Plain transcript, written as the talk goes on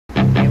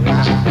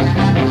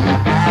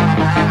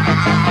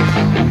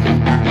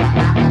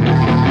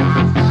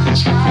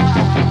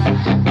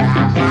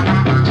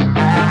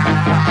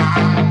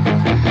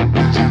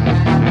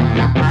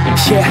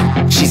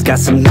She's got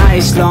some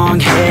nice long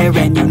hair,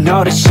 and you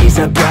know that she's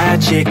a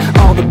bad chick.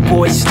 All the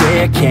boys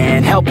stare,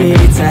 can't help it,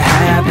 it's a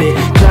habit.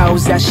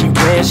 Clothes that she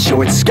wears,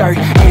 short skirt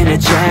and a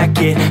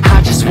jacket.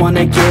 I just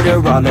wanna get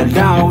her all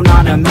alone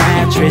on a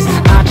mattress.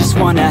 I just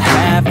wanna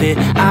have it,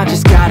 I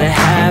just gotta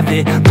have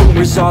it.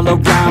 Rumors all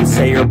around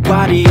say her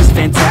body is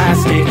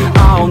fantastic.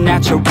 All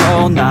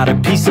natural, not a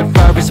piece of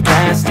fur is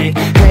plastic.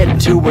 Head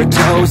to her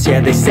toes,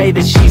 yeah, they say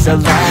that she's a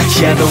latch.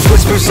 Yeah, the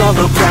whispers all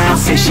around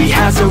say she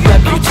has a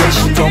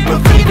reputation. Don't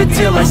believe it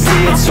till I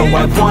see it, so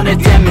I want a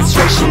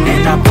demonstration.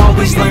 And I've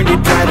always learned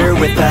it better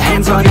with a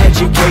hands-on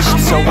education.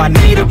 So I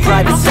need a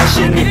private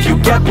session if you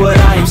get what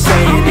I am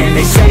saying. And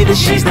they say that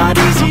she's not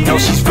easy, no,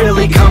 she's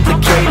really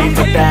complicated.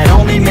 But that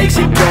only makes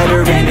it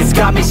better, and it's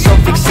got me so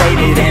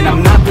fixated. And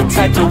I'm not the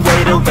type to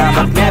wait around,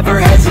 I've never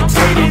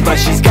hesitated. But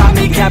she's got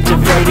me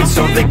captivated,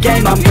 so the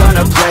game, I'm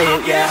gonna play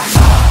it, yeah.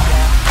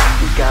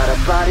 She got a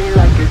body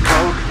like a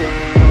coke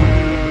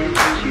thing.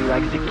 She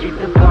likes to keep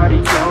the party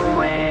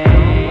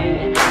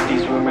going.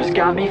 These rumors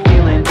got me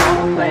feeling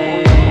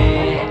lonely.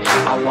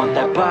 I want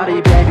that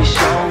body, baby,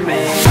 show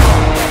me.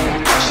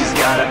 She's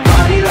got a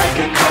body like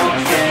a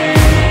coke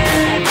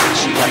thing.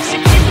 She likes to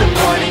keep the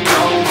party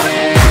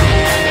going.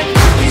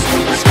 These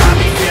rumors got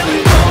me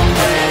feeling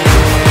lonely.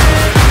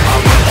 I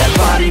want that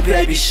body,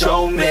 baby,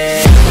 show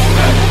me.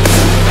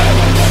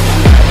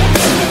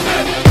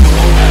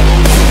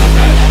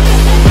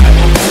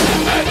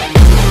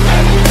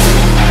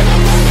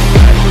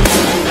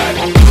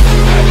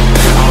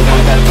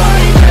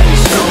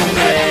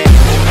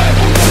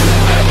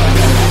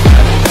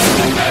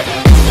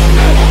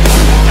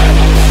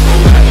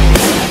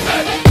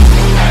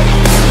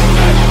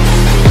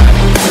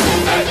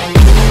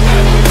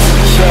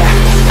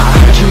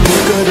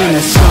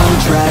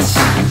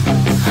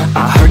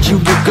 I heard you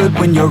look good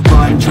when you're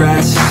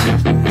undressed.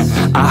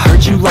 I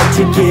heard you like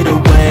to get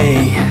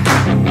away.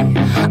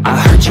 I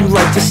heard you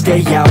like to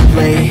stay out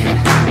late.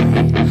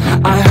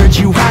 I heard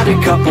you had a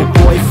couple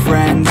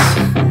boyfriends.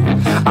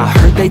 I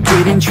heard they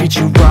didn't treat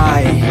you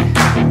right.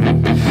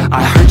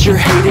 I heard you're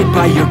hated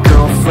by your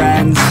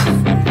girlfriends,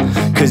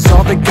 'cause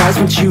all the guys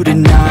want you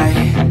tonight.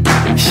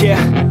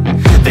 Yeah,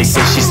 they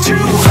say she's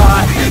too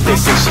hot, they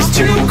say she's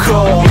too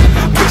cold.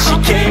 Where she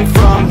came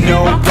from,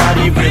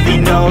 nobody really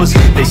knows.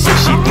 They say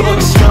she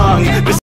looks young, but